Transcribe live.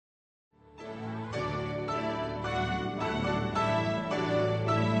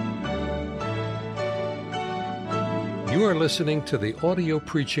You are listening to the audio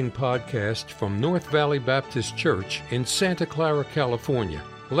preaching podcast from North Valley Baptist Church in Santa Clara, California,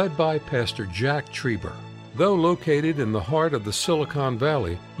 led by Pastor Jack Trieber. Though located in the heart of the Silicon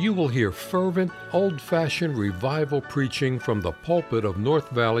Valley, you will hear fervent, old-fashioned revival preaching from the pulpit of North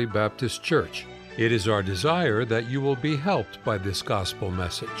Valley Baptist Church. It is our desire that you will be helped by this gospel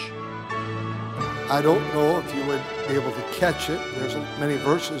message. I don't know if you would be able to catch it. There's many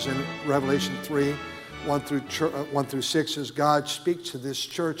verses in Revelation 3, 1 through 6, as God speaks to this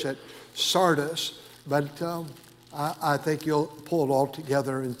church at Sardis. But I think you'll pull it all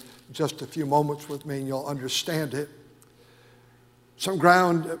together in just a few moments with me and you'll understand it. Some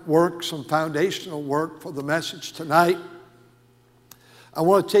groundwork, some foundational work for the message tonight. I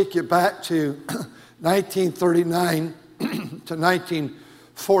want to take you back to 1939 to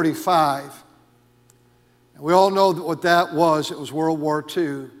 1945. We all know what that was. It was World War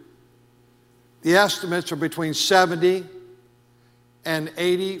II. The estimates are between 70 and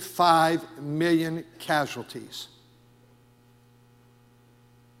 85 million casualties.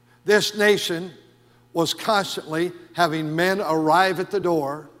 This nation was constantly having men arrive at the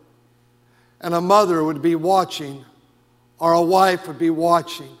door, and a mother would be watching, or a wife would be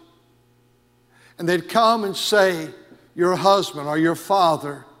watching. And they'd come and say, your husband or your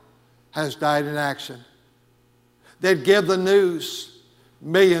father has died in action. They'd give the news,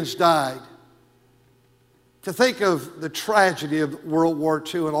 millions died. To think of the tragedy of World War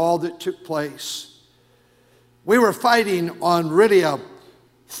II and all that took place. We were fighting on really a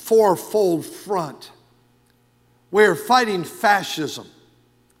fourfold front. We were fighting fascism.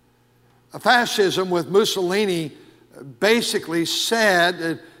 A fascism with Mussolini basically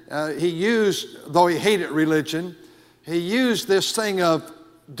said, he used, though he hated religion, he used this thing of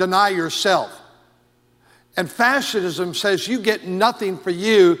deny yourself. And fascism says you get nothing for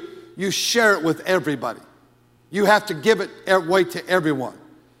you, you share it with everybody. You have to give it away to everyone.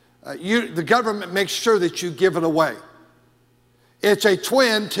 The government makes sure that you give it away. It's a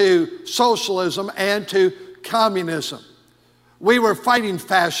twin to socialism and to communism. We were fighting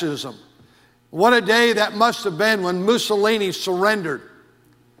fascism. What a day that must have been when Mussolini surrendered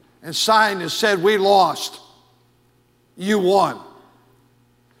and signed and said, we lost, you won.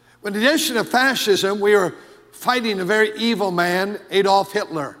 But in addition to fascism, we were fighting a very evil man, Adolf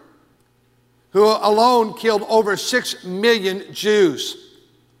Hitler, who alone killed over 6 million Jews.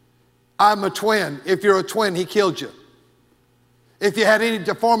 I'm a twin. If you're a twin, he killed you. If you had any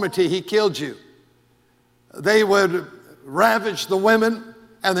deformity, he killed you. They would ravage the women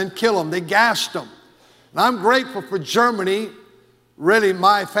and then kill them. They gassed them. And I'm grateful for Germany, really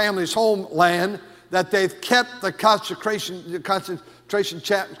my family's homeland, that they've kept the concentration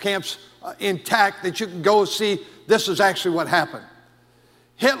camps intact, that you can go see this is actually what happened.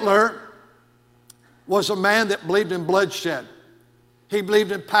 Hitler was a man that believed in bloodshed. He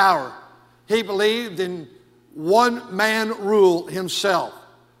believed in power. He believed in one-man rule himself.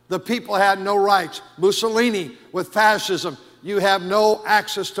 The people had no rights. Mussolini with fascism, you have no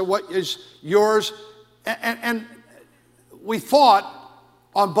access to what is yours. And we fought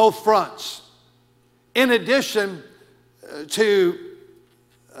on both fronts. In addition to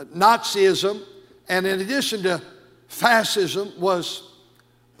Nazism and in addition to fascism was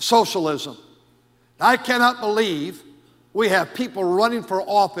socialism. I cannot believe we have people running for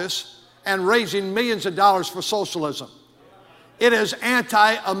office and raising millions of dollars for socialism. It is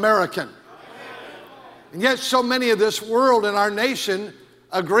anti-American. And yet so many of this world and our nation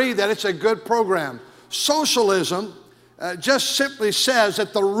agree that it's a good program. Socialism just simply says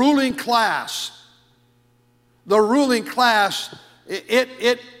that the ruling class,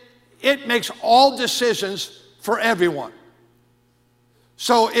 it makes all decisions for everyone.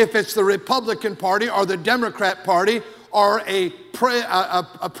 So if it's the Republican Party or the Democrat Party or a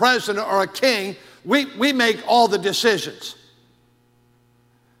president or a king, we make all the decisions.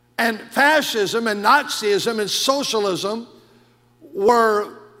 And fascism and Nazism and socialism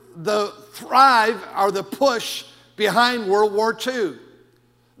were the thrive or the push behind World War II.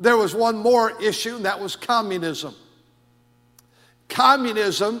 There was one more issue, and that was communism.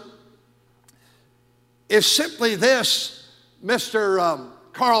 Communism is simply this. Mr.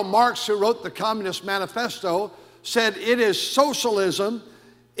 Karl Marx, who wrote the Communist Manifesto, said it is socialism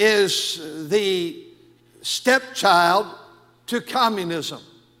is the stepchild to communism.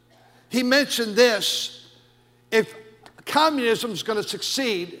 He mentioned this: if communism is going to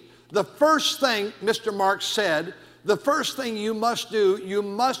succeed, the first thing, Mr. Marx said, the first thing you must do, you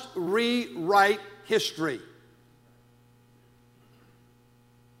must rewrite history.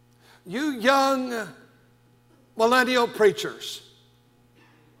 You young millennial preachers,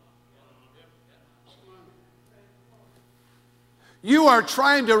 You are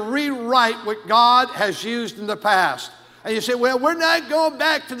trying to rewrite what God has used in the past. And you say, well, we're not going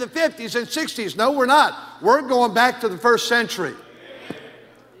back to the 50s and 60s. No, we're not. We're going back to the first century.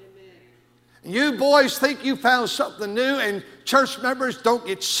 You boys think you found something new, and church members don't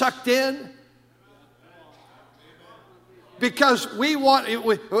get sucked in. Because we want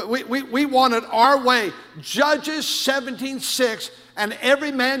it our way. Judges 17:6, and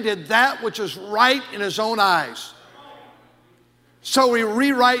every man did that which is right in his own eyes. So we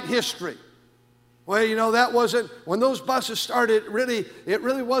rewrite history. Well, you know, that wasn't, when those buses started, it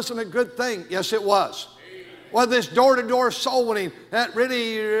really wasn't a good thing. Yes, it was. Well, this door-to-door soul winning, that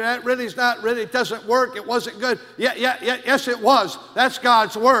really is not really, it doesn't work, it wasn't good. Yes, it was. That's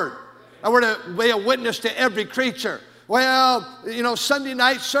God's word. And we're to be a witness to every creature. Well, you know, Sunday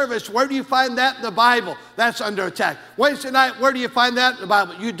night service, where do you find that in the Bible? That's under attack. Wednesday night, where do you find that in the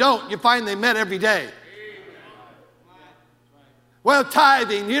Bible? You don't. You find they met every day. Well,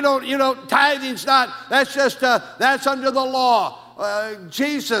 tithing, tithing's not, that's just, that's under the law.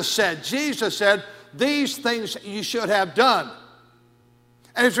 Jesus said, these things you should have done.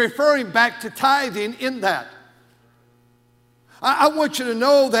 And it's referring back to tithing in that. I want you to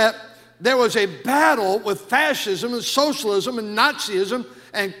know that there was a battle with fascism and socialism and Nazism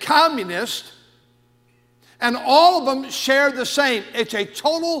and communists, and all of them share the same. It's a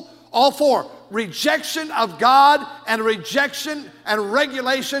total, all four, rejection of God and rejection and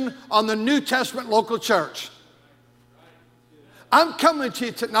regulation on the New Testament local church. I'm coming to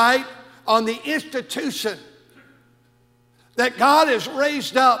you tonight on the institution that God has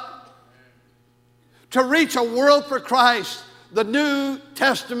raised up to reach a world for Christ, the New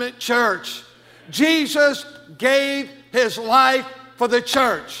Testament church. Jesus gave his life for the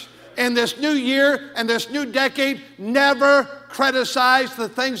church. In this new year and this new decade, never criticize the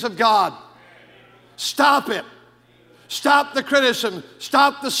things of God. Stop it. Stop the criticism.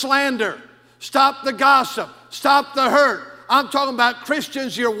 Stop the slander. Stop the gossip. Stop the hurt. I'm talking about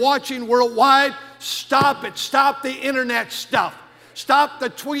Christians you're watching worldwide. Stop it. Stop the internet stuff. Stop the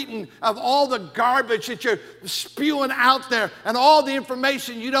tweeting of all the garbage that you're spewing out there and all the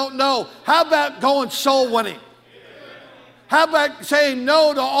information you don't know. How about going soul winning? How about saying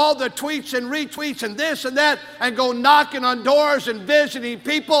no to all the tweets and retweets and this and that, and go knocking on doors and visiting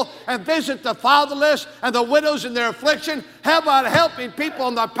people and visit the fatherless and the widows in their affliction? How about helping people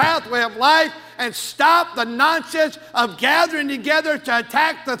on the pathway of life, and stop the nonsense of gathering together to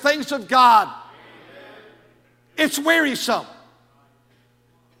attack the things of God? It's wearisome.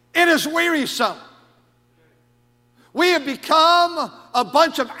 It is wearisome. We have become a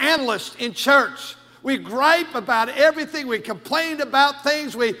bunch of analysts in church. We gripe about everything. We complain about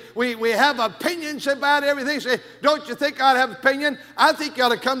things. We have opinions about everything. Say, don't you think I'd have an opinion? I think you ought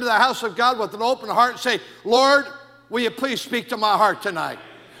to come to the house of God with an open heart and say, Lord, will you please speak to my heart tonight?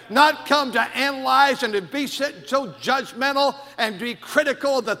 Not come to analyze and to be so judgmental and be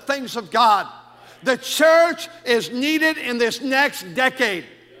critical of the things of God. The church is needed in this next decade.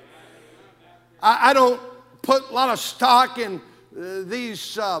 I don't put a lot of stock in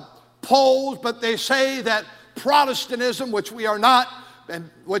these polls, but they say that Protestantism, which we are not, and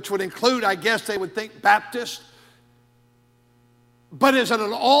which would include, I guess they would think, Baptist, but is at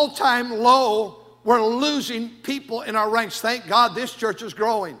an all-time low. We're losing people in our ranks. Thank God this church is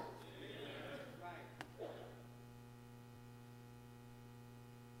growing.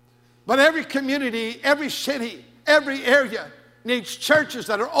 But every community, every city, every area needs churches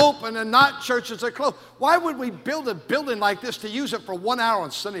that are open and not churches that are closed. Why would we build a building like this to use it for 1 hour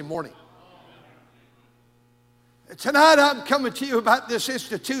on Sunday morning? Tonight I'm coming to you about this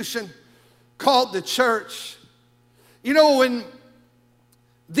institution called the church. You know, when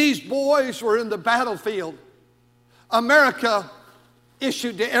these boys were in the battlefield, America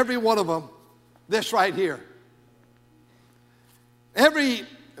issued to every one of them this right here. Every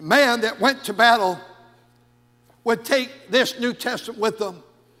man that went to battle would take this New Testament with them.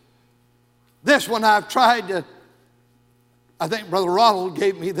 This one I've tried to, I think Brother Ronald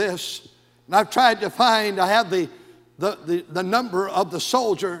gave me this, and I've tried to find, I have the number of the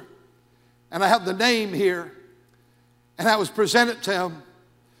soldier, and I have the name here, and I was presented to him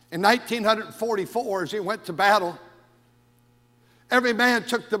in 1944 as he went to battle. Every man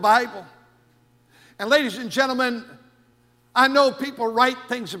took the Bible. And ladies and gentlemen, I know people write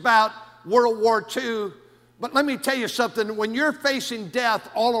things about World War II, but let me tell you something. When you're facing death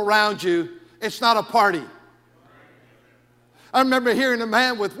all around you, it's not a party. I remember hearing a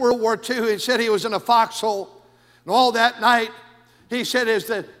man with World War II, he said he was in a foxhole. And all that night, he said, is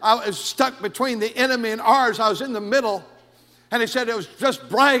that I was stuck between the enemy and ours. I was in the middle. And he said it was just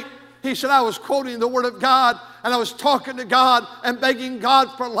bright. He said, I was quoting the Word of God, and I was talking to God and begging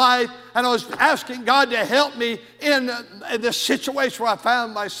God for life, and I was asking God to help me in the situation where I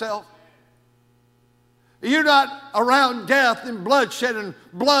found myself. You're not around death and bloodshed and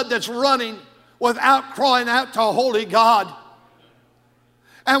blood that's running without crying out to a holy God.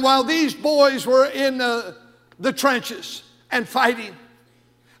 And while these boys were in the trenches and fighting,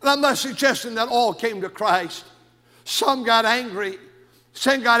 and I'm not suggesting that all came to Christ. Some got angry.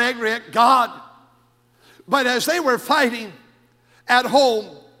 Some got angry at God. But as they were fighting at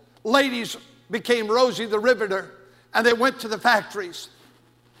home, ladies became Rosie the Riveter, and they went to the factories.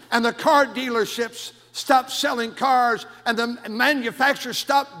 And the car dealerships stopped selling cars, and the manufacturers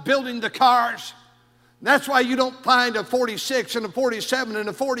stopped building the cars. That's why you don't find a 46 and a 47 and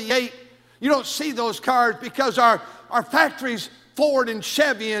a 48. You don't see those cars because our factories, Ford and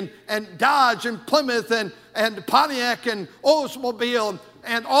Chevy and Dodge and Plymouth and Pontiac and Oldsmobile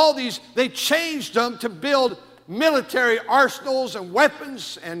and all these, they changed them to build military arsenals and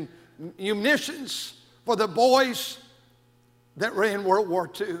weapons and munitions for the boys that were in World War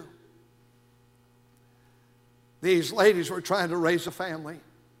II. These ladies were trying to raise a family.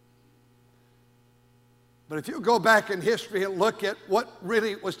 But if you go back in history and look at what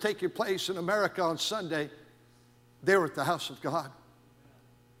really was taking place in America on Sunday, they were at the house of God.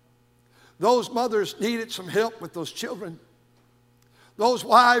 Those mothers needed some help with those children. Those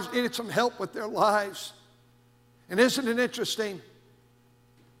wives needed some help with their lives. And isn't it interesting?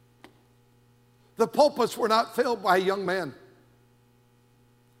 The pulpits were not filled by young men.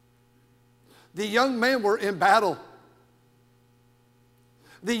 The young men were in battle.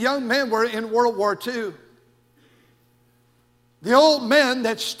 The young men were in World War II. The old men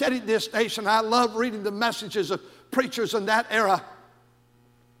that steadied this nation, I love reading the messages of preachers in that era.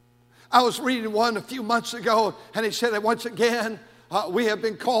 I was reading one a few months ago, and he said that once again, we have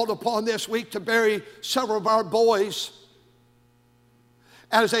been called upon this week to bury several of our boys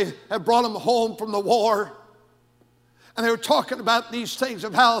as they have brought them home from the war. And they were talking about these things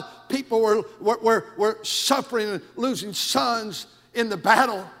of how people were suffering and losing sons in the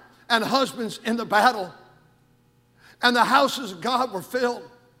battle and husbands in the battle. And the houses of God were filled.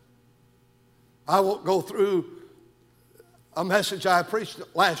 I won't go through a message I preached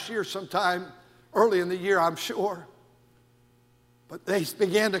last year sometime early in the year, I'm sure. But they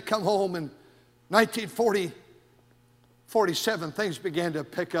began to come home in 1947, things began to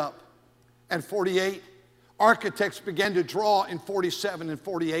pick up. And 48, architects began to draw in 47 and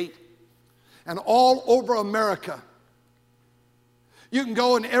 48. And all over America, you can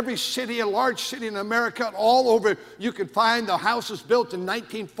go in every city, a large city in America, all over, you can find the houses built in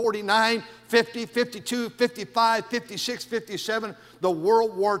 1949, 50, 52, 55, 56, 57, the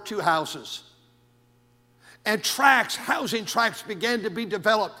World War II houses. And tracts, housing tracts began to be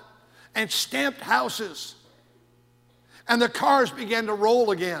developed, and stamped houses. And the cars began to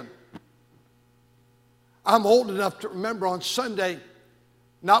roll again. I'm old enough to remember on Sunday,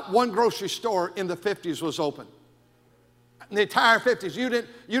 not one grocery store in the 50s was open. In the entire 50s,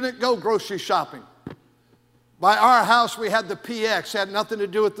 you didn't go grocery shopping. By our house, we had the PX. It had nothing to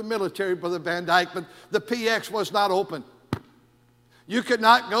do with the military, Brother Van Dyke, but the PX was not open. You could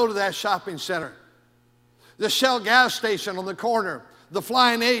not go to that shopping center. The Shell gas station on the corner, the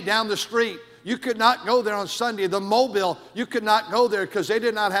Flying A down the street, you could not go there on Sunday. The Mobile, you could not go there because they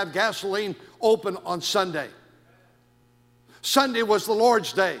did not have gasoline open on Sunday. Sunday was the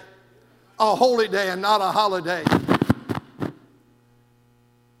Lord's day, a holy day and not a holiday.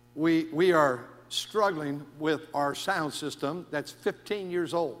 We are struggling with our sound system that's 15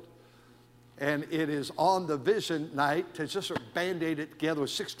 years old. And it is on the vision night to just sort of band-aid it together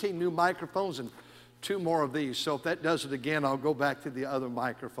with 16 new microphones and 2 more of these. So if that does it again, I'll go back to the other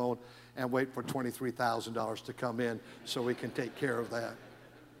microphone and wait for $23,000 to come in so we can take care of that.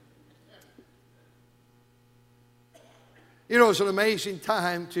 You know, it was an amazing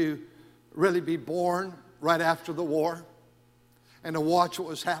time to really be born right after the war and to watch what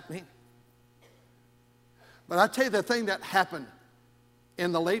was happening. But I tell you, the thing that happened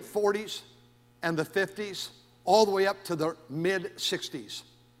in the late 40s and the 50s, all the way up to the mid-60s,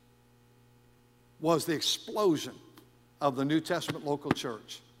 was the explosion of the New Testament local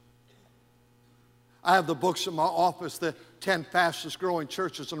church. I have the books in my office, the 10 fastest growing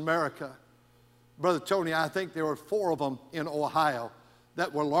churches in America. Brother Tony, I think there were 4 of them in Ohio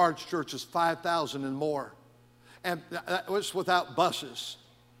that were large churches, 5,000 and more. And that was without buses.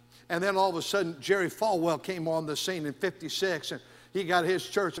 And then all of a sudden, Jerry Falwell came on the scene in 56, and he got his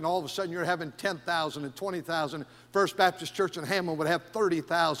church, and all of a sudden you're having 10,000 and 20,000. First Baptist Church in Hammond would have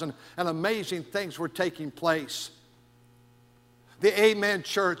 30,000, and amazing things were taking place. The Amen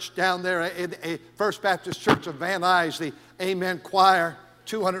Church down there in First Baptist Church of Van Nuys, the Amen Choir,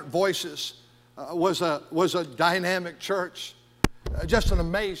 200 voices, was a dynamic church. Just an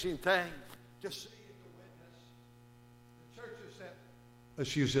amazing thing. Just seeing the witness. The churches that,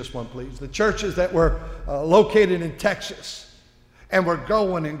 let's use this one, please. The churches that were located in Texas and were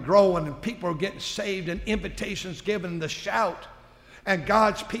going and growing, and people were getting saved, and invitations given, and the shout. And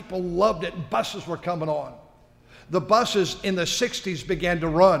God's people loved it, and buses were coming on. The buses in the 60s began to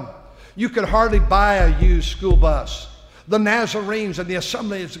run. You could hardly buy a used school bus. The Nazarenes and the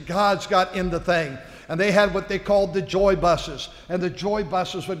Assemblies of God's got in the thing. And they had what they called the joy buses. And the joy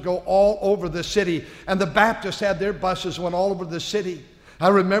buses would go all over the city. And the Baptists had their buses went all over the city. I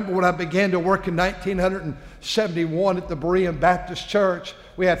remember when I began to work in 1971 at the Berean Baptist Church,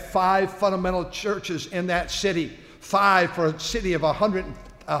 we had 5 fundamental churches in that city. 5 for a city of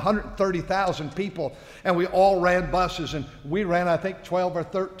 130,000 people, and we all ran buses, and we ran, I think, 12 or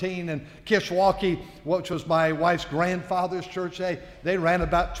 13, and Kishwaukee, which was my wife's grandfather's church, they ran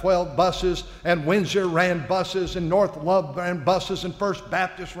about 12 buses, and Windsor ran buses, and North Love ran buses, and First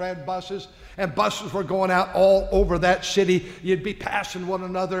Baptist ran buses, and buses were going out all over that city. You'd be passing one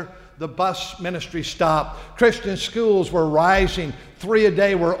another. The bus ministry stopped. Christian schools were rising. 3 a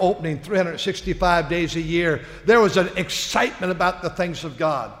day were opening, 365 days a year. There was an excitement about the things of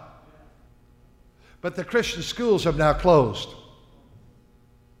God. But the Christian schools have now closed.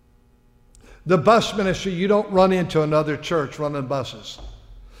 The bus ministry, you don't run into another church running buses.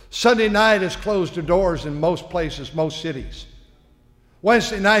 Sunday night has closed the doors in most places, most cities.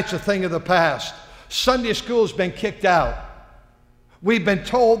 Wednesday night's a thing of the past. Sunday school's been kicked out. We've been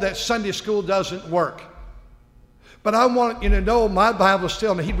told that Sunday school doesn't work. But I want you to know my Bible is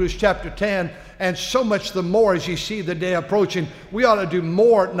still in Hebrews chapter 10, and so much the more as you see the day approaching, we ought to do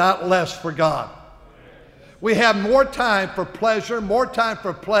more, not less, for God. We have more time for pleasure, more time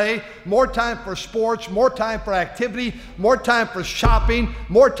for play, more time for sports, more time for activity, more time for shopping,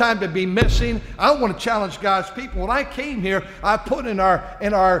 more time to be missing. I want to challenge God's people. When I came here, I put in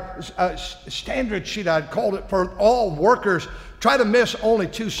our standard sheet, I'd called it, for all workers, try to miss only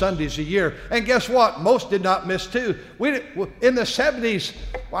 2 Sundays a year. And guess what? Most did not miss 2. In the 70s,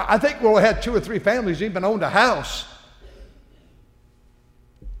 I think we had 2 or 3 families even owned a house.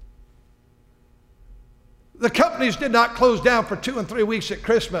 The companies did not close down for 2 and 3 weeks at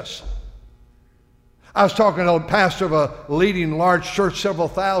Christmas. I was talking to a pastor of a leading large church, several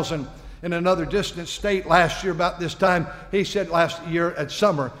thousand, in another distant state last year about this time. He said last year at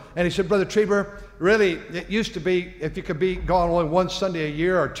summer, and he said, Brother Trieber, really, it used to be, if you could be gone only 1 Sunday a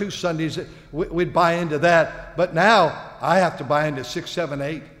year or 2 Sundays, we'd buy into that. But now, I have to buy into 6, 7,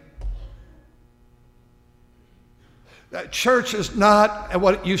 8. Church is not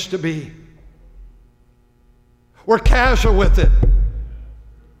what it used to be. We're casual with it.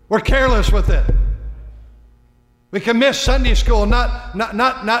 We're careless with it. We can miss Sunday school, not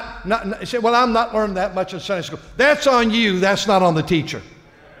say, well, I'm not learning that much in Sunday school. That's on you, that's not on the teacher.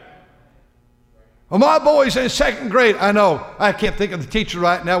 Well, my boy's in 2nd grade. I know, I can't think of the teacher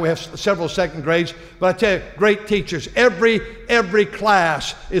right now. We have several 2nd grades, but I tell you, great teachers. Every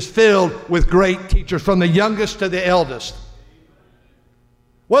class is filled with great teachers, from the youngest to the eldest.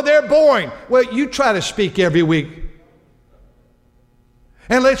 Well, they're boring. Well, you try to speak every week.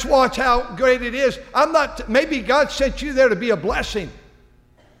 And let's watch how great it is. Maybe God sent you there to be a blessing.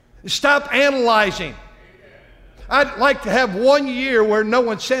 Stop analyzing. I'd like to have 1 year where no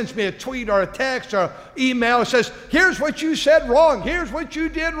one sends me a tweet or a text or email and says, here's what you said wrong. Here's what you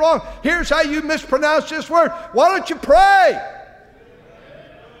did wrong. Here's how you mispronounced this word. Why don't you pray?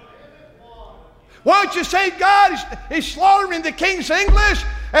 Why don't you say God is slaughtering the King's English?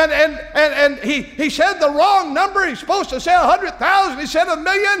 And he said the wrong number. He's supposed to say 100,000. He said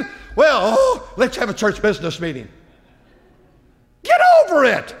 1,000,000. Well, let's have a church business meeting. Get over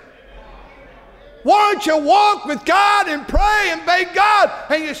it. Why don't you walk with God and pray and beg God?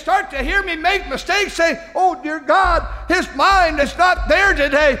 And you start to hear me make mistakes, saying, oh, dear God, his mind is not there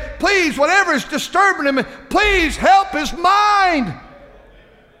today. Please, whatever is disturbing him, please help his mind.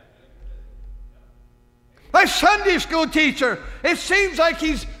 A Sunday school teacher, it seems like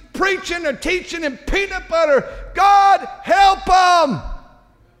he's preaching or teaching in peanut butter. God, help him.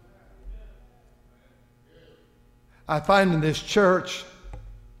 I find in this church,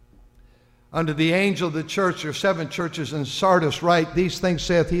 under the angel of the church, there are 7 churches in Sardis, write, these things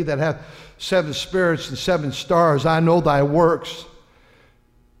saith he that hath 7 spirits and 7 stars. I know thy works.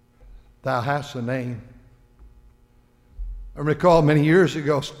 Thou hast a name. I recall many years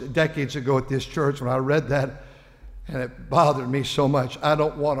ago, decades ago at this church, when I read that, and it bothered me so much. I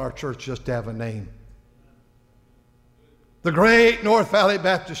don't want our church just to have a name. The great North Valley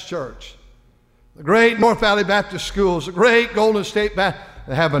Baptist Church, the great North Valley Baptist Schools, the great Golden State Baptist,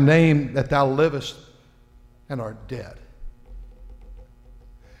 they have a name that thou livest and art dead.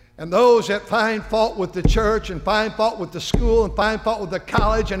 And those that find fault with the church and find fault with the school and find fault with the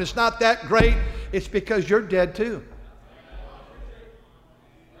college, and it's not that great, it's because you're dead too.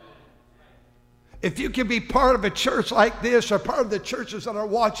 If you can be part of a church like this, or part of the churches that are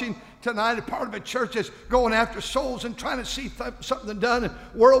watching tonight, or part of a church that's going after souls and trying to see something done and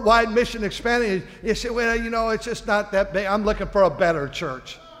worldwide mission expanding, you say, well, you know, it's just not that big. I'm looking for a better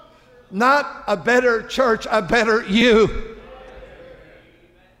church. Not a better church, a better you.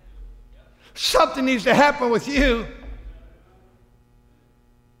 Something needs to happen with you.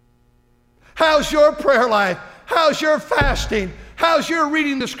 How's your prayer life? How's your fasting? How's your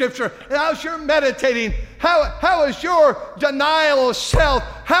reading the scripture? How's your meditating? How is your denial of self?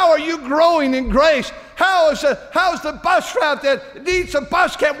 How are you growing in grace? How's the bus route that needs a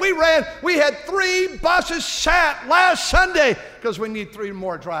bus camp? We had 3 buses sat last Sunday because we need 3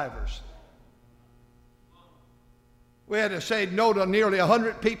 more drivers. We had to say no to nearly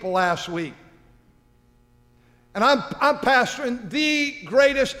 100 people last week. And I'm pastoring the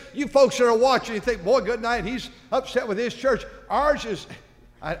greatest. You folks that are watching, you think, boy, good night, he's upset with his church. Ours is,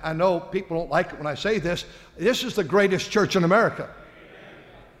 I know people don't like it when I say this, this is the greatest church in America.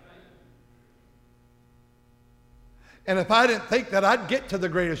 And if I didn't think that, I'd get to the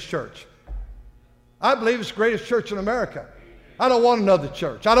greatest church. I believe it's the greatest church in America. I don't want another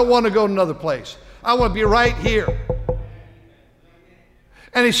church. I don't want to go to another place. I want to be right here.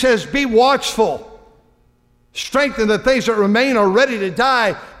 And he says, be watchful. Strengthen the things that remain are ready to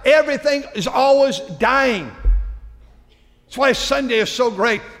die. Everything is always dying. That's why Sunday is so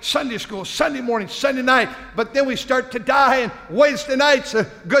great. Sunday school, Sunday morning, Sunday night. But then we start to die, and Wednesday night's a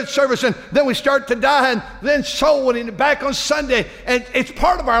good service, and then we start to die, and then soul winning, and back on Sunday. And it's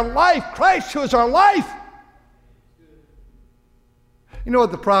part of our life. Christ, who is our life. You know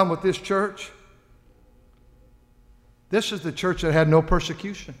what the problem with this church? This is the church that had no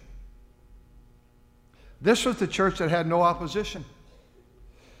persecution. This was the church that had no opposition.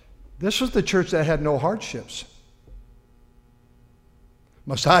 This was the church that had no hardships.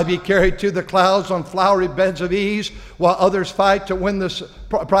 Must I be carried to the clouds on flowery beds of ease while others fight to win this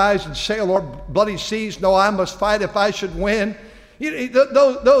prize and sail o'er bloody seas? No, I must fight if I should win.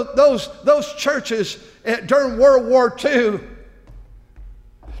 Those churches during World War II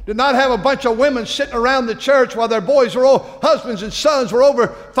did not have a bunch of women sitting around the church while their boys or husbands and sons were over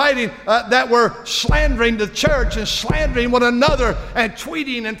fighting that were slandering the church and slandering one another and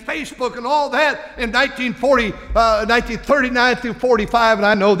tweeting and Facebook and all that in 1939 through 45. And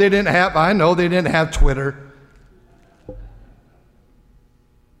I know they didn't have Twitter.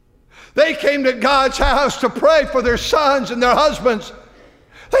 They came to God's house to pray for their sons and their husbands.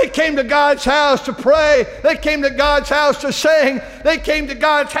 They came to God's house to pray. They came to God's house to sing. They came to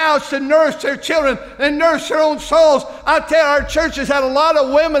God's house to nurse their children and nurse their own souls. I tell you, our churches had a lot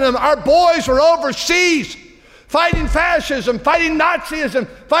of women, and our boys were overseas fighting fascism, fighting Nazism,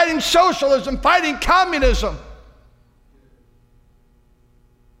 fighting socialism, fighting communism.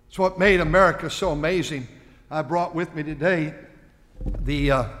 It's what made America so amazing. I brought with me today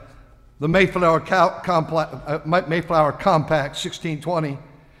the Mayflower Compact, 1620.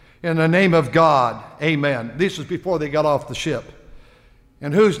 In the name of God, amen. This is before they got off the ship.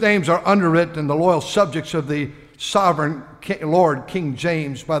 And whose names are underwritten, the loyal subjects of the sovereign Lord King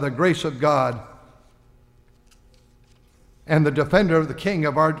James, by the grace of God, and the defender of the King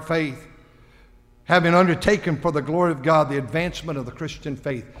of our faith, having undertaken for the glory of God the advancement of the Christian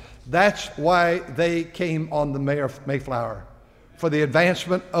faith. That's why they came on the Mayflower, for the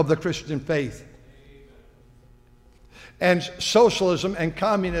advancement of the Christian faith. And socialism and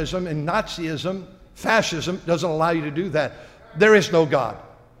communism and Nazism, fascism doesn't allow you to do that. There is no God.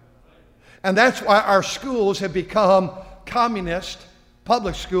 And that's why our schools have become communist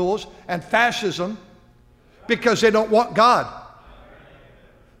public schools and fascism, because they don't want God.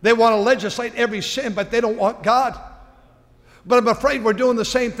 They want to legislate every sin, but they don't want God. But I'm afraid we're doing the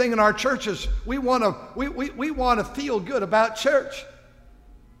same thing in our churches. We want to feel good about church.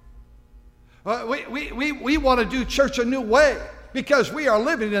 We want to do church a new way because we are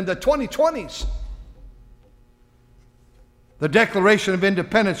living in the 2020s. The Declaration of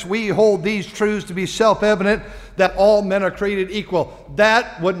Independence, we hold these truths to be self-evident, that all men are created equal.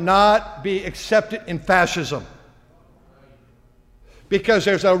 That would not be accepted in fascism. Because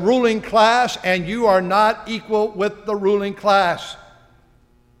there's a ruling class and you are not equal with the ruling class.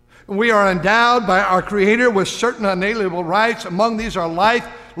 We are endowed by our Creator with certain unalienable rights. Among these are life,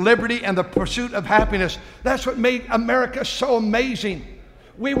 liberty, and the pursuit of happiness. That's what made America so amazing.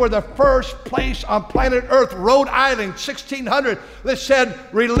 We were the first place on planet Earth, Rhode Island, 1600, that said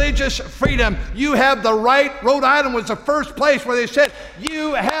religious freedom. You have the right. Rhode Island was the first place where they said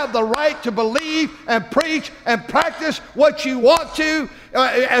you have the right to believe and preach and practice what you want to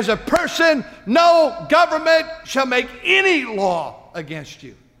as a person. No government shall make any law against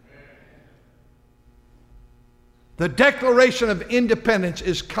you. The Declaration of Independence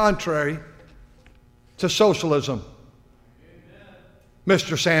is contrary to socialism.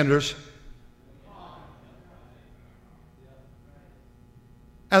 Mr. Sanders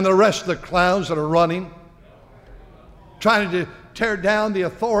and the rest of the clowns that are running, trying to tear down the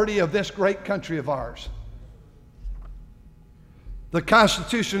authority of this great country of ours. The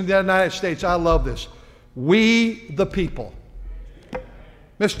Constitution of the United States, I love this. We the people.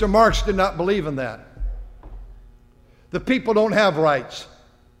 Mr. Marx did not believe in that. The people don't have rights.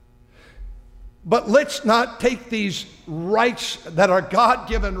 But let's not take these rights that are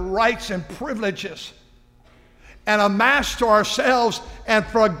God-given rights and privileges and amass to ourselves and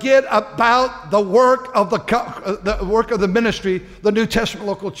forget about the work of the ministry, the New Testament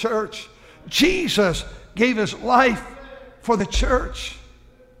local church. Jesus gave his life for the church.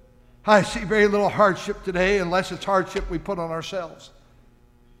 I see very little hardship today unless it's hardship we put on ourselves.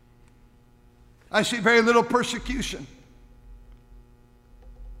 I see very little persecution.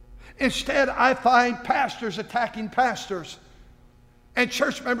 Instead, I find pastors attacking pastors and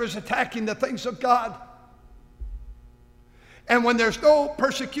church members attacking the things of God. And when there's no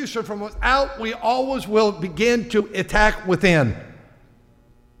persecution from without, we always will begin to attack within.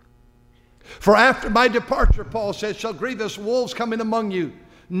 For after my departure, Paul says, shall grievous wolves come in among you,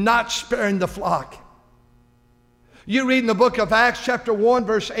 not sparing the flock. You read in the book of Acts chapter 1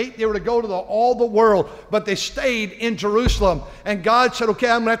 verse 8, they were to go to all the world, but they stayed in Jerusalem. And God said, okay,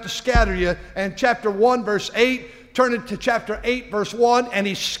 I'm going to have to scatter you. And chapter 1 verse 8, turn it to chapter 8 verse 1, and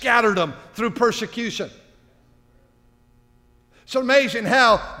he scattered them through persecution. It's amazing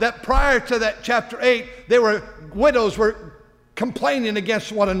how that prior to that chapter 8, widows were complaining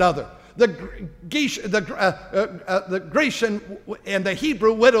against one another. The Grecian and the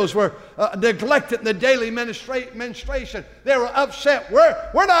Hebrew widows were neglected in the daily menstruation. They were upset.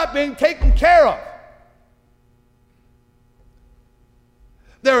 We're not being taken care of.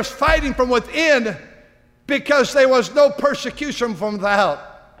 There was fighting from within because there was no persecution from without.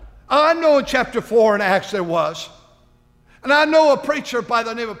 I know in chapter 4 in Acts there was. And I know a preacher by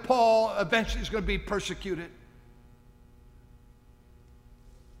the name of Paul eventually is going to be persecuted.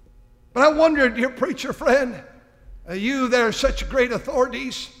 But I wonder, dear preacher friend, you that are such great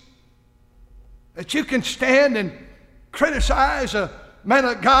authorities, that you can stand and criticize a man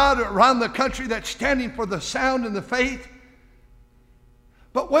of God around the country that's standing for the sound and the faith.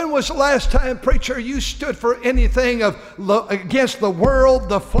 But when was the last time, preacher, you stood for anything against the world,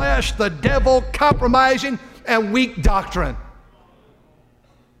 the flesh, the devil, compromising, and weak doctrine?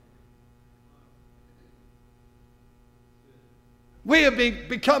 We have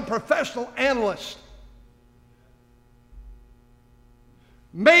become professional analysts.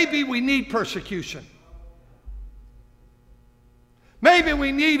 Maybe we need persecution. Maybe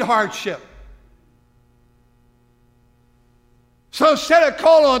we need hardship. So instead of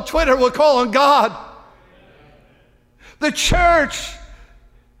calling on Twitter, we'll call on God. The church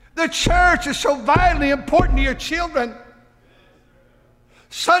is so vitally important to your children.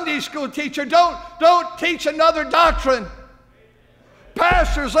 Sunday school teacher, don't teach another doctrine.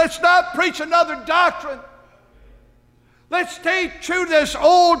 Pastors, let's not preach another doctrine. Let's stay true to this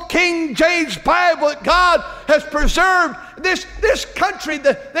old King James Bible that God has preserved. This country,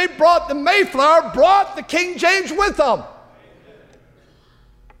 they brought the Mayflower, brought the King James with them.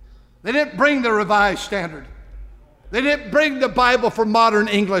 They didn't bring the Revised Standard. They didn't bring the Bible for modern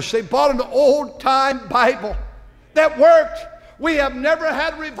English. They brought an old-time Bible that worked. We have never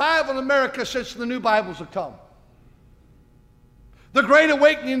had revival in America since the new Bibles have come. The Great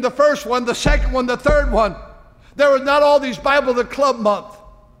Awakening, the first one, the second one, the third one. There was not all these Bible the Club month.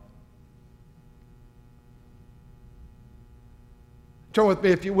 Turn with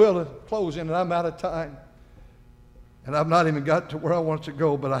me, if you will, to closing, and I'm out of time. And I've not even got to where I want to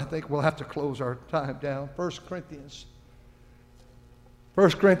go, but I think we'll have to close our time down. 1 Corinthians.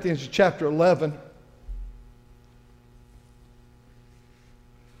 1 Corinthians chapter 11.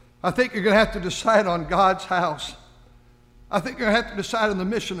 I think you're going to have to decide on God's house. I think you're going to have to decide on the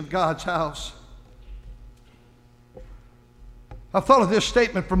mission of God's house. I've thought of this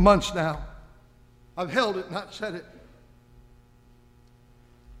statement for months now. I've held it, not said it.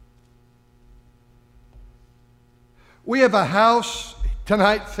 We have a house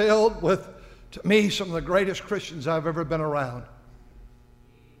tonight filled with, to me, some of the greatest Christians I've ever been around.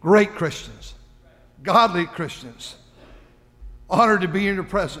 Great Christians, godly Christians. Honored to be in your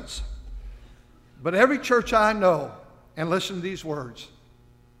presence. But every church I know, and listen to these words,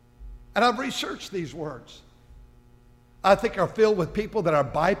 and I've researched these words, I think are filled with people that are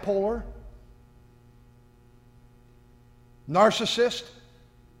bipolar, narcissist,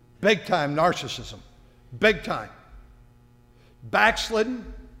 big time narcissism, big time, backslidden,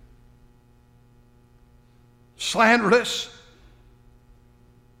 slanderous,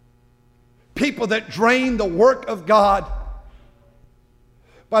 people that drain the work of God.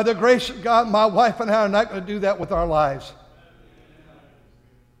 By the grace of God, my wife and I are not going to do that with our lives.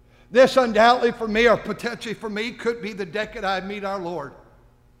 This undoubtedly for me, or potentially for me, could be the decade I meet our Lord.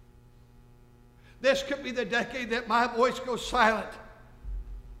 This could be the decade that my voice goes silent.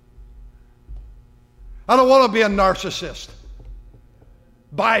 I don't want to be a narcissist,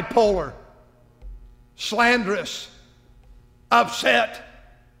 bipolar, slanderous, upset,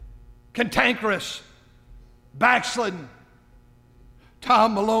 cantankerous, backslidden.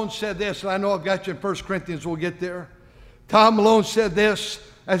 Tom Malone said this, and I know I've got you in 1 Corinthians, we'll get there. Tom Malone said this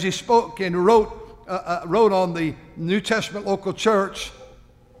as he spoke and wrote on the New Testament local church.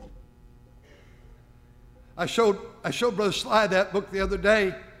 I showed Brother Sly that book the other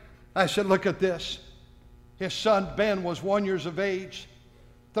day. I said, look at this. His son Ben was 1 year of age.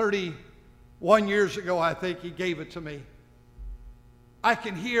 31 years ago, I think, he gave it to me. I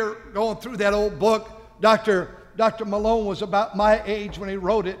can hear going through that old book, Dr. Malone was about my age when he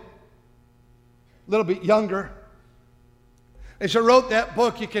wrote it, a little bit younger. As he wrote that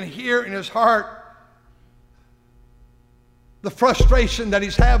book, you can hear in his heart the frustration that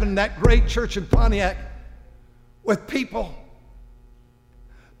he's having in that great church in Pontiac with people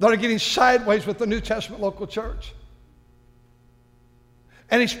that are getting sideways with the New Testament local church.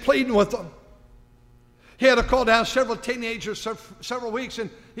 And he's pleading with them. He had to call down several teenagers several weeks, and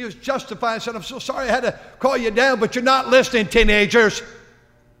he was justifying, said, I'm so sorry I had to call you down, but you're not listening, teenagers.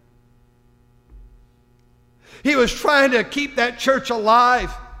 He was trying to keep that church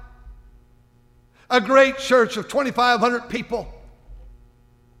alive. A great church of 2,500 people.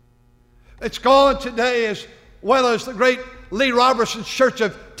 It's gone today, as well as the great Lee Robertson's church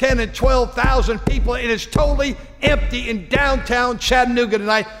of 10 and 12,000 people. It is totally empty in downtown Chattanooga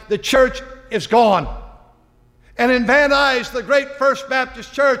tonight. The church is gone. And in Van Nuys, the great First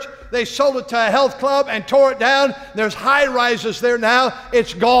Baptist Church, they sold it to a health club and tore it down. There's high rises there now.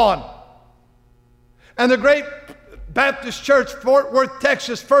 It's gone. And the great Baptist Church, Fort Worth,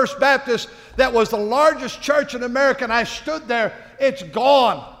 Texas, First Baptist, that was the largest church in America, and I stood there, it's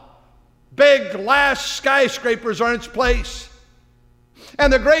gone. Big glass skyscrapers are in its place.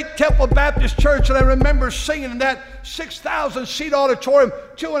 And the great Temple Baptist Church, and I remember singing in that 6,000-seat auditorium,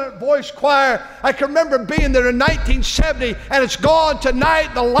 200-voice choir. I can remember being there in 1970, and it's gone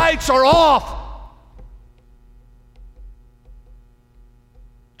tonight. The lights are off.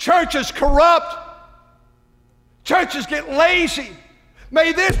 Churches corrupt. Churches get lazy.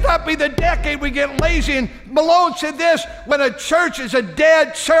 May this not be the decade we get lazy. And Malone said this, when a church is a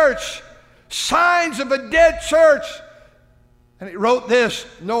dead church, signs of a dead church. And he wrote this,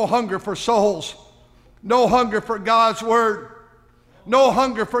 no hunger for souls, no hunger for God's word, no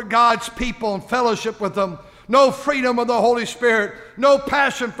hunger for God's people and fellowship with them, no freedom of the Holy Spirit, no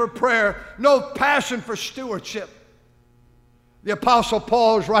passion for prayer, no passion for stewardship. The Apostle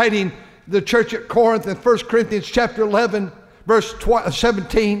Paul is writing the church at Corinth in 1 Corinthians chapter 11, verse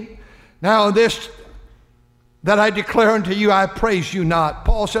 17. Now this that I declare unto you, I praise you not.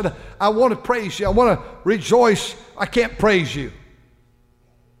 Paul said, I want to praise you. I want to rejoice. I can't praise you.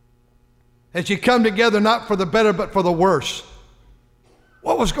 As you come together, not for the better, but for the worse.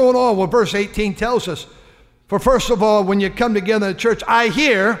 What was going on? Well, verse 18 tells us, for first of all, when you come together in the church, I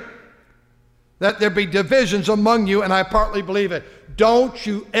hear that there be divisions among you, and I partly believe it. Don't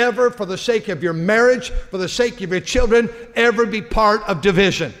you ever, for the sake of your marriage, for the sake of your children, ever be part of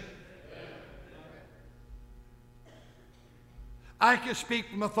division. I can speak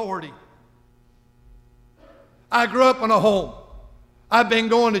from authority. I grew up in a home. I've been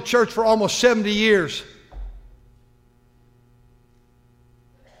going to church for almost 70 years.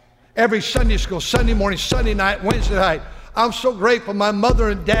 Every Sunday school, Sunday morning, Sunday night, Wednesday night. I'm so grateful. My mother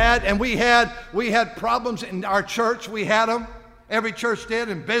and dad, and we had problems in our church. We had them. Every church did.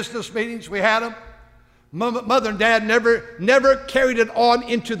 In business meetings, we had them. Mother and dad never carried it on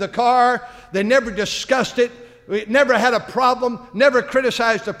into the car. They never discussed it. We never had a problem. Never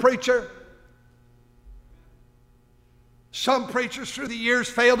criticized a preacher. Some preachers through the years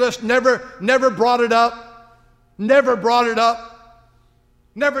failed us. Never brought it up. Never brought it up.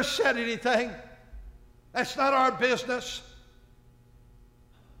 Never said anything. That's not our business.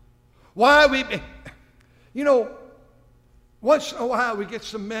 Why we, once in a while we get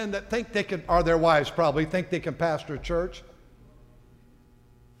some men that think they can, or their wives probably, think they can pastor a church.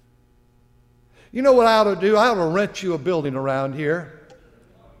 You know what I ought to do? I ought to rent you a building around here.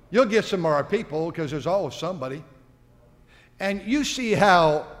 You'll get some of our people, because there's always somebody. And you see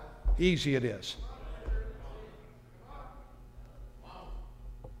how easy it is.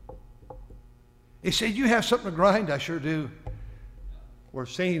 He said, you have something to grind? I sure do. We're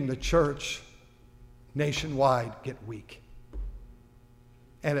seeing the church nationwide get weak.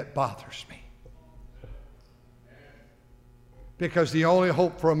 And it bothers me. Because the only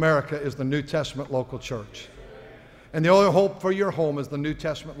hope for America is the New Testament local church. And the only hope for your home is the New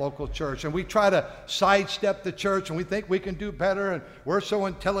Testament local church. And we try to sidestep the church, and we think we can do better, and we're so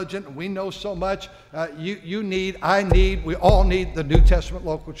intelligent, and we know so much. You need, I need, we all need the New Testament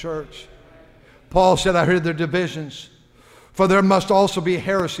local church. Paul said, I heard there are divisions, for there must also be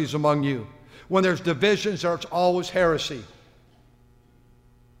heresies among you. When there's divisions, there's always heresy.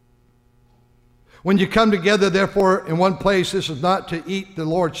 When you come together, therefore, in one place, this is not to eat the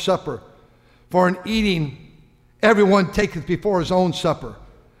Lord's Supper. For in eating, everyone taketh before his own supper.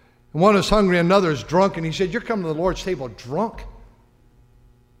 And one is hungry, another is drunk. And he said, you're coming to the Lord's table drunk?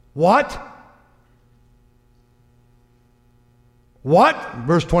 What? What?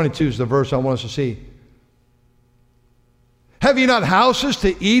 Verse 22 is the verse I want us to see. Have ye not houses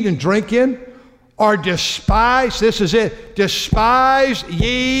to eat and drink in? Or despise, this is it, despise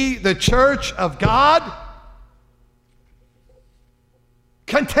ye the church of God?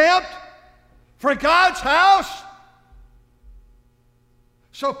 Contempt for God's house?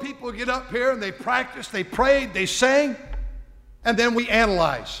 So people get up here and they practice, they prayed, they sang, and then we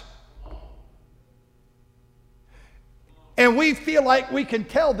analyze. And we feel like we can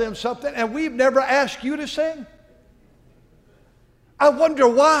tell them something, and we've never asked you to sing. I wonder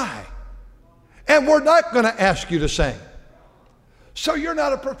why. And we're not going to ask you to sing. So you're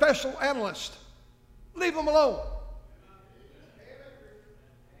not a professional analyst. Leave them alone.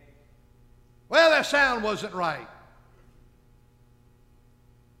 Well, that sound wasn't right.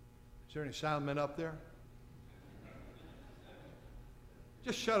 Is there any sound men up there?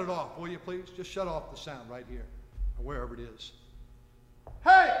 Just shut it off, will you please? Just shut off the sound right here, or wherever it is.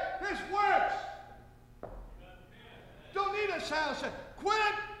 Hey, this works. Don't need a sound set. Quit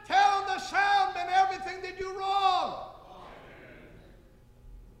telling the soundmen everything they do wrong.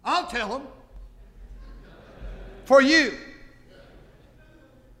 I'll tell them. For you.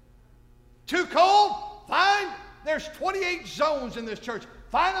 Too cold? Fine. There's 28 zones in this church.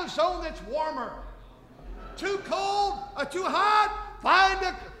 Find a zone that's warmer. Too cold or too hot? Find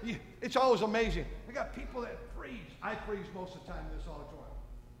a... It's always amazing. I got people that freeze. I freeze most of the time in this auditorium.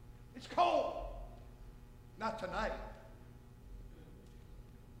 It's cold. Not tonight.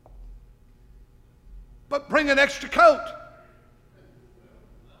 But bring an extra coat.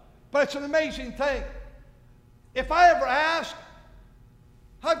 But it's an amazing thing. If I ever ask,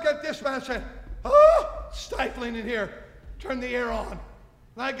 I've got this man saying, oh, stifling in here. Turn the air on.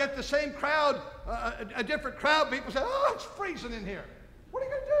 And I get the same crowd, a different crowd. People say, oh, it's freezing in here. What are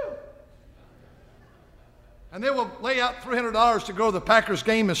you going to do? And they will lay out $300 to go to the Packers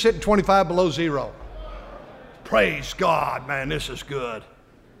game and sit in 25 below zero. Praise God, man, this is good.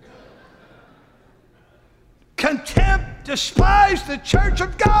 Contempt, despise the church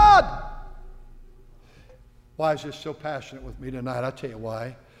of God. Why is this so passionate with me tonight? I'll tell you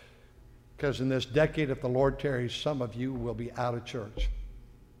why. Because in this decade, if the Lord tarries, some of you will be out of church.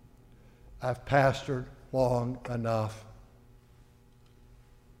 I've pastored long enough.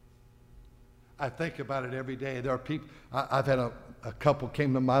 I think about it every day. There are people, I've had a couple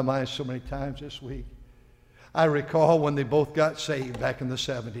came to my mind so many times this week. I recall when they both got saved back in the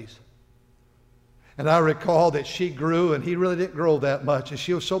 70s. And I recall that she grew, and he really didn't grow that much. And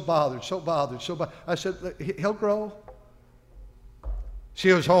she was so bothered. I said, he'll grow.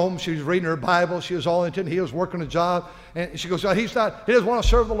 She was home. She was reading her Bible. She was all into it. He was working a job. And she goes, oh, he doesn't want to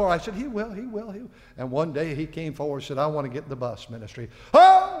serve the Lord. I said, he will. And one day he came forward and said, I want to get in the bus ministry.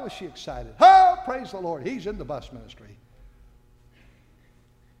 Oh, was she excited. Oh, praise the Lord. He's in the bus ministry.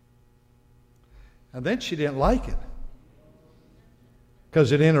 And then she didn't like it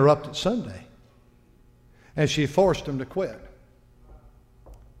because it interrupted Sunday. And she forced him to quit.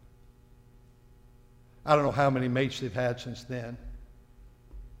 I don't know how many mates they've had since then.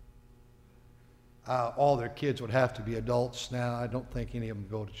 All their kids would have to be adults now. I don't think any of them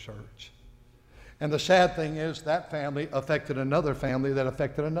go to church. And the sad thing is that family affected another family that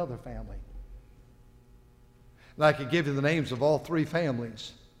affected another family. And I could give you the names of all three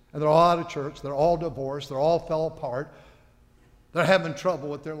families. And they're all out of church. They're all divorced. They're all fell apart. They're having trouble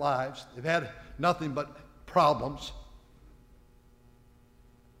with their lives. They've had nothing but problems.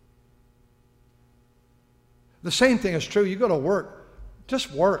 The same thing is true. You go to work,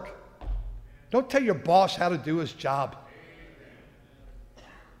 just work. Don't tell your boss how to do his job.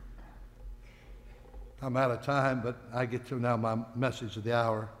 I'm out of time, but I get to now my message of the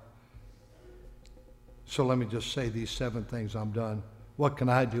hour. So let me just say these 7 things. I'm done. What can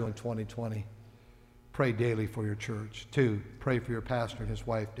I do in 2020? Pray daily for your church. 2, pray for your pastor and his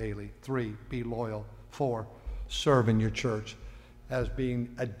wife daily. 3, be loyal. 4, serve in your church as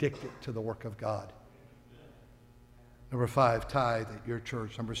being addicted to the work of God. Number 5, tithe at your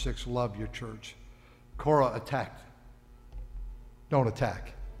church. Number 6, love your church. Korah attacked. Don't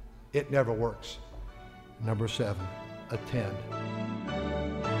attack. It never works. Number 7, attend.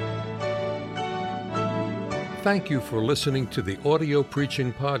 Thank you for listening to the audio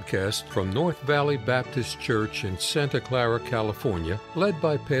preaching podcast from North Valley Baptist Church in Santa Clara, California, led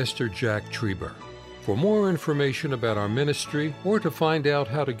by Pastor Jack Trieber. For more information about our ministry or to find out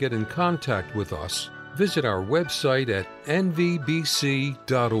how to get in contact with us, visit our website at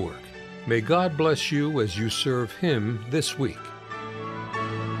nvbc.org. May God bless you as you serve Him this week.